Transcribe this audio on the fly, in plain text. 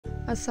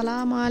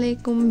আসসালামু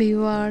আলাইকুম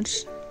viewers,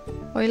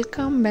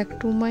 welcome back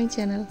to my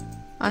channel.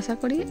 আশা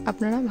করি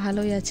আপনারা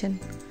ভালোই আছেন।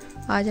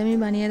 আজ আমি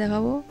বানিয়ে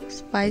দেখাবো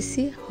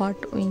স্পাইসি হট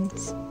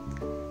উইংস।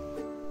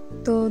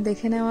 তো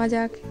দেখে নেওয়া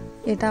যাক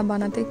এটা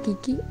বানাতে কি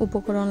কি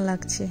উপকরণ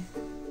লাগছে।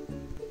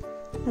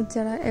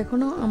 যারা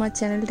এখনও আমার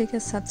চ্যানেলটিকে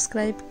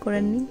সাবস্ক্রাইব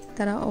করেননি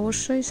তারা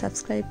অবশ্যই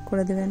সাবস্ক্রাইব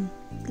করে দেবেন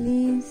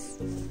প্লিজ।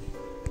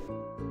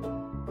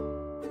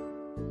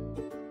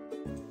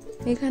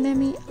 এখানে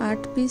আমি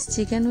 8 পিস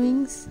চিকেন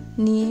উইংস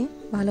নিয়ে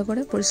ভালো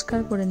করে পরিষ্কার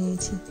করে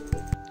নিয়েছি।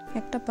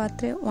 একটা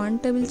পাত্রে 1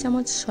 টেবিল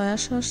চামচ সয়া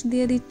সস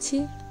দিয়ে দিচ্ছি,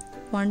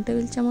 1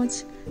 টেবিল চামচ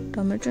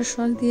টমেটো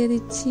সস দিয়ে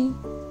দিচ্ছি,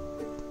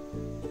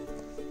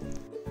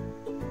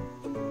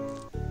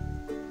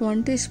 1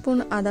 টিস্পুন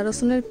আদা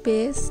রসুনের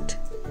পেস্ট,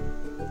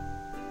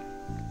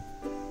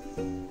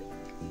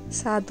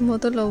 স্বাদ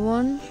মতো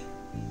লবণ,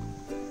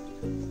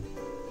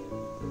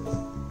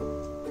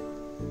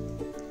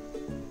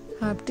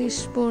 হাফ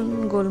টিস্পুন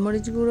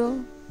গোলমরিচ গুঁড়ো,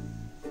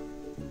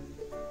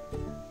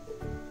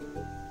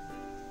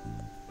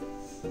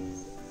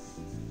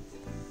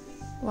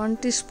 1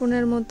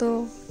 টিস্পুনের মতো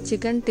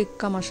চিকেন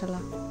টিক্কা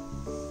মশলা।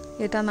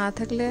 এটা না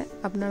থাকলে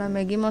আপনারা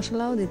ম্যাগি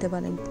মশলাও দিতে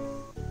পারেন।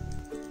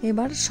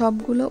 এবার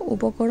সবগুলো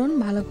উপকরণ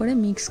ভালো করে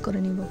মিক্স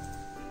করে নিব।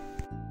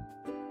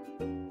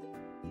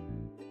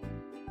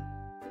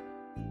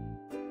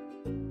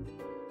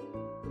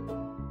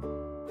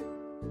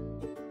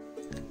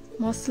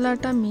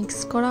 মশলাটা মিক্স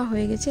করা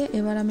হয়ে গেছে।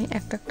 এবার আমি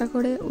একটা একটা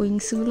করে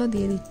উইংসগুলো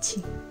দিয়ে দিচ্ছি।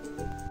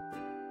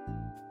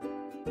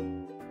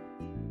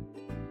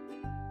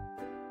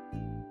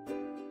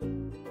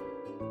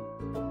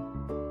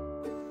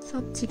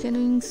 সব চিকেন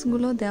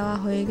উইংসগুলো দেওয়া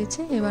হয়ে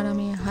গেছে। এবার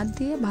আমি হাত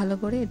দিয়ে ভালো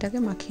করে এটাকে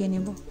মাখিয়ে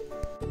নেব।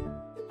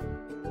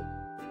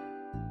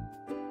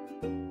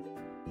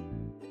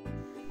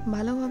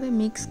 ভালোভাবে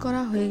মিক্স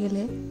করা হয়ে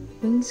গেলে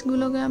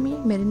উইংসগুলোকে আমি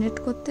ম্যারিনেট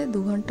করতে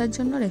 2 ঘন্টার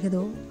জন্য রেখে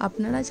দেবো।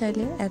 আপনারা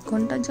চাইলে 1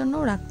 ঘন্টার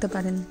জন্যও রাখতে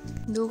পারেন।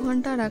 2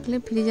 ঘন্টা রাখলে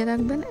ফ্রিজে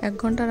রাখবেন, 1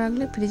 ঘন্টা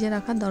রাখলে ফ্রিজে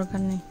রাখার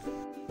দরকার নেই।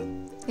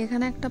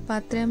 এখানে একটা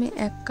পাত্রে আমি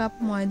 1 কাপ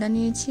ময়দা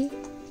নিয়েছি,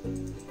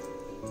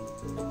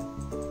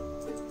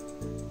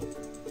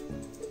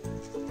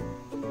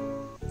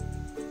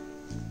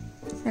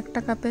 একটা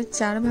কাপের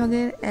 4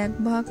 ভাগের 1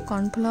 ভাগ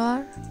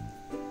কর্নফ্লাওয়ার,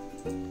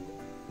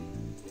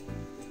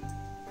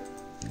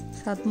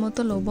 স্বাদ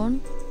মতো লবণ,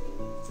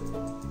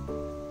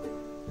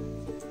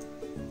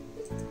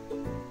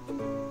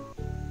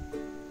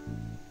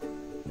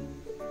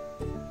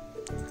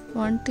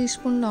 1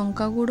 টিস্পুন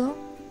লঙ্কা গুঁড়ো,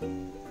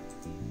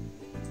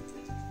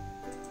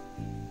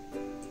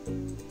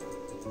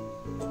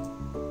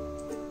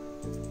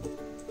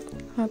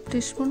 হাফ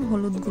টিস্পুন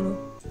হলুদ গুঁড়ো।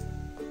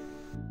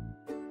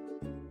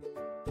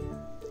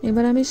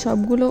 এবার আমি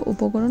সবগুলো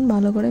উপকরণ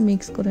ভালো করে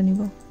মিক্স করে নিব।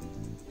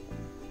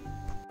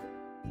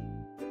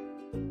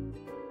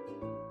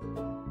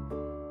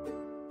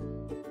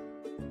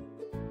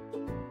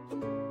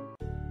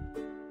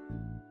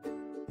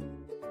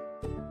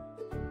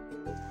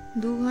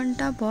 দু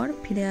ঘন্টা পর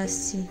ফিরে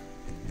আসছি।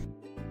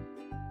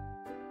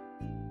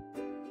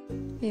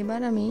 এবার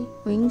আমি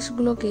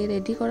উইংসগুলোকে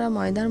রেডি করা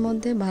ময়দার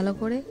মধ্যে ভালো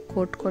করে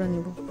কোট করে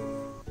নিব।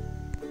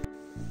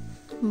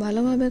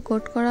 ভালোভাবে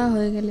কোট করা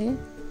হয়ে গেলে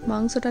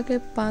মাংসটাকে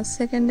 5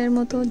 সেকেন্ডের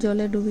মতো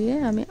জলে ডুবিয়ে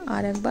আমি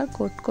আর একবার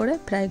কোট করে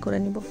ফ্রাই করে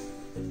নিব।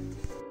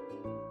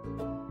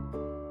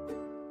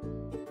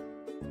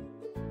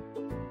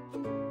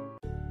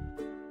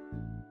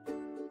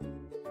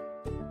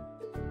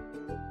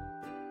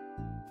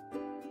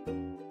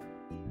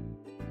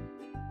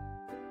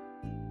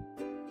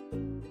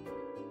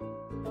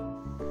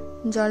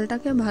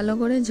 জলটাকে ভালো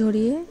করে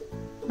ঝরিয়ে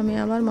আমি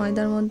আবার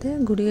ময়দার মধ্যে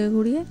ঘুরিয়ে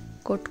ঘুরিয়ে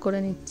কোট করে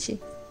নিচ্ছি।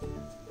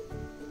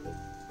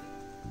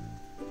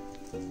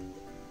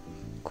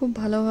 খুব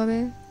ভালোভাবে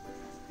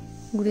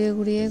ঘুরিয়ে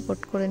ঘুরিয়ে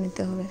কোট করে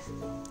নিতে হবে।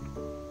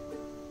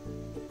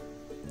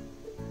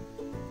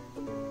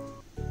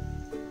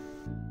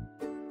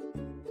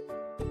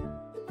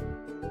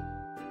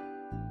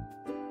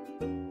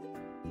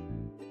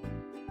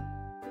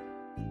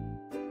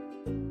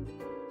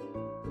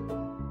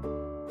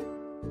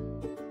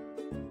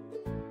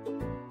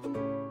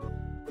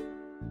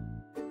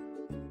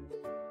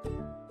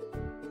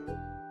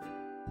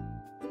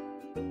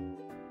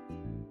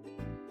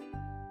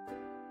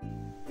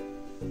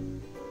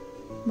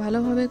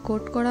 ভালোভাবে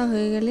কোট করা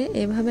হয়ে গেলে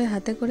এভাবে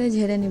হাতে করে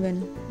ঝেড়ে নেবেন।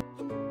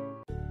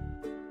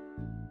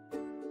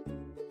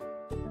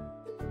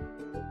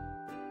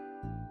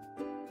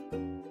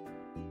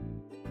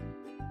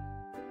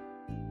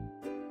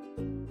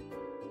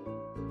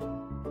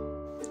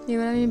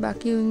 এবার আমি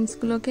বাকি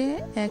উইংসগুলোকে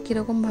একই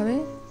রকম ভাবে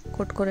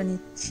কোট করে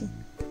নিচ্ছি।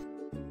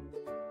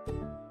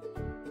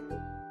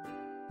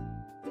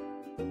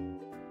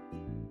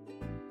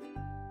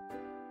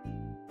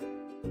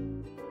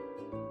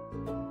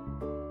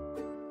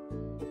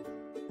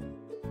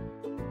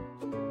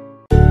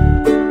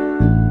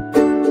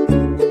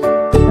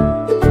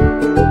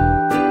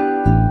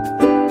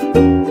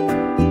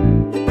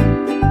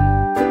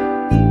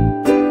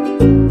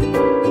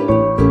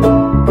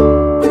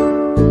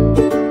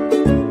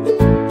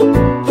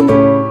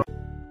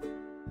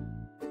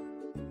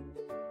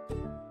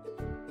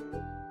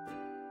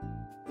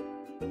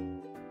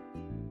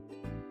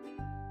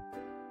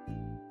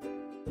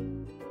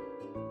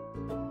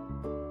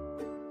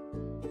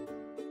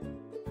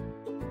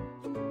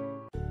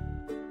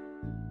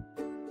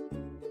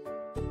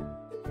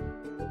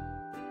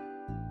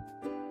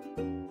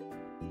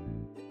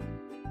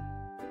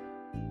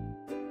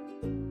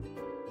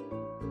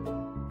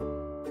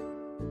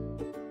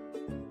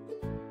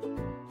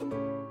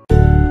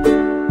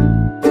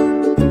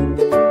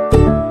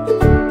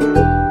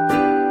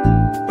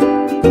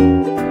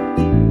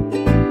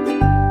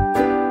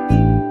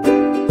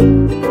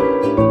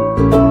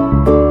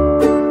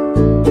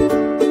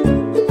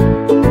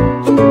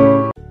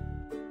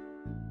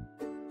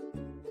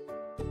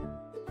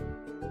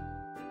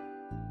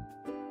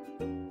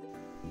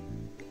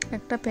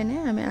 একটা প্যানে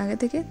আমি আগে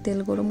থেকে তেল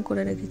গরম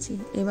করে রেখেছি।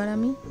 এবার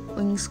আমি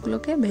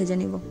উইংসগুলোকে ভেজে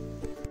নিব।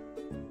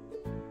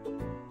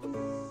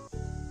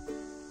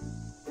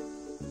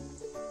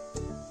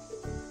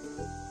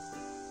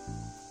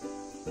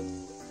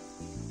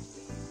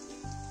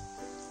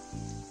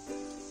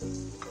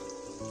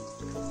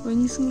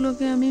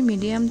 উইংসগুলোকে আমি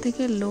মিডিয়াম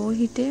থেকে লো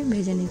হিটে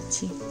ভেজে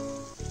নিচ্ছি।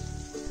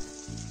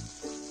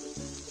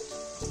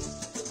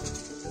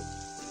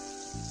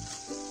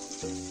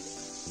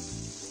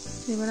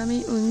 এবার আমি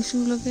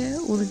উইংসগুলোকে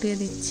উল্টে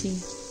দিচ্ছি।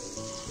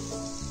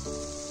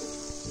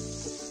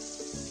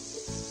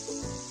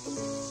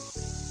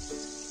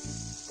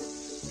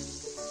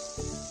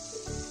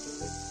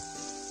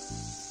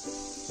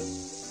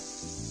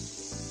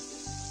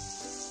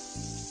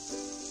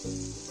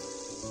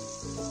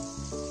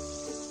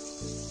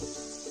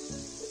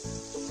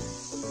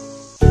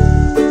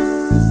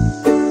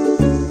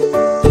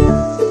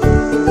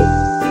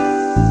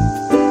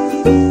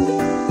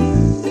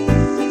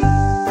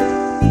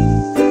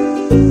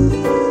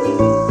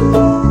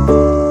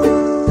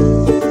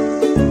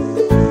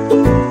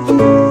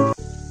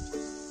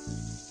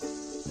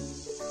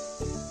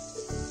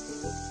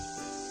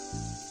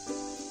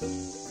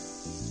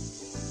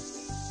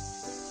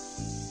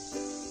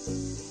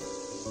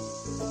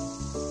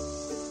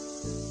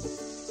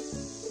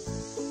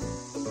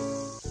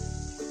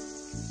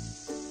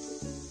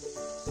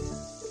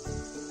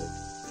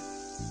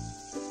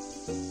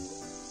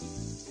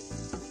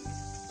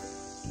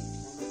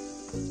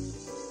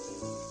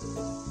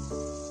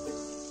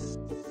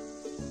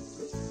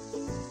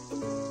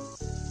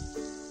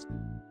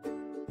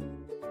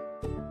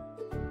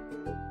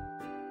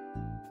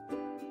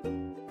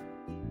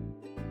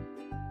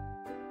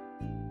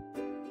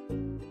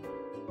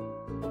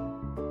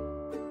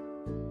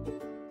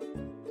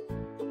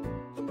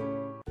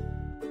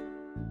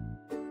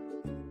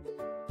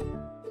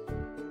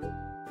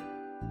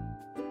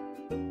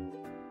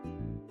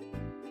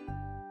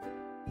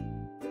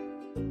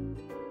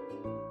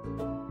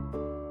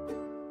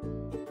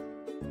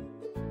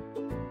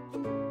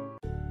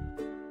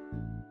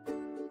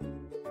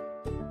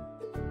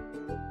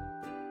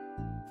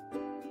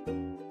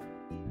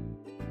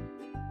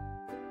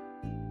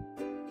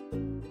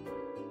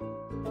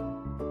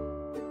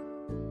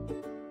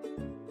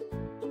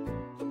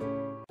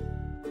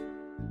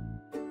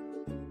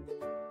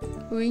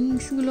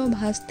 উইংসগুলো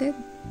ভাজতে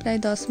প্রায়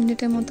 10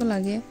 মিনিটের মতো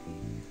লাগে।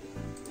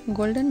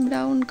 গোল্ডেন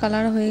ব্রাউন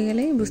কালার হয়ে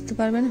গেলেই বুঝতে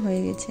পারবেন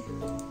হয়ে গেছে।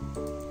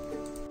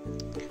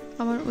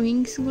 আমার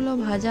উইংসগুলো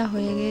ভাজা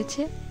হয়ে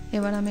গেছে।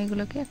 এবার আমি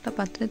এগুলোকে একটা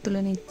পাত্রে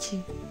তুলে নিচ্ছি।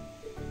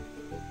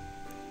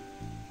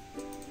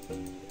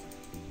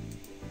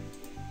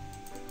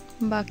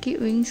 বাকি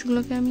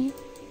উইংসগুলোকে আমি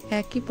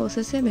একই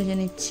প্রসেসে ভেজে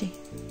নিচ্ছি।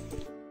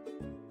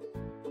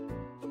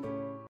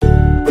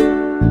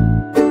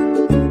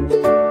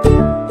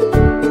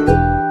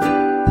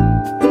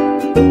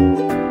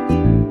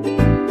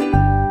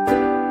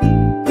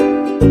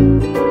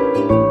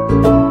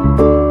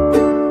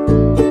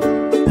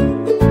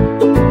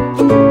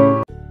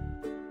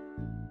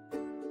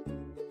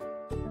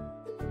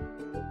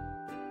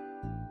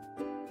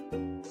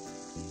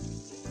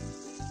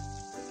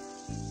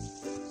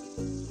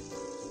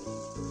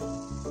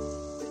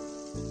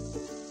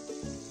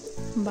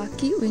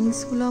 বাকি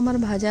উইংসগুলো আমার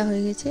ভাজা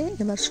হয়ে গেছে।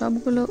 এবার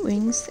সবগুলো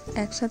উইংস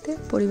একসাথে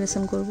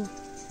পরিবেশন করব।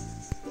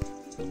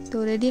 তো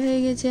রেডি হয়ে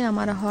গেছে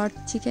আমার হট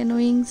চিকেন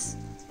উইংস।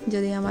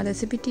 যদি আমার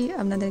রেসিপিটি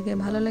আপনাদেরকে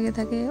ভালো লেগে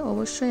থাকে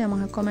অবশ্যই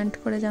আমাকে কমেন্ট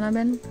করে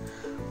জানাবেন,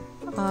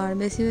 আর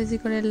বেশি বেশি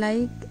করে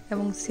লাইক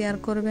এবং শেয়ার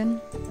করবেন।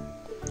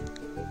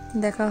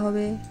 দেখা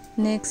হবে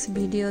নেক্সট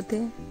ভিডিওতে।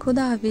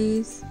 খুদা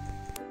হাফিজ।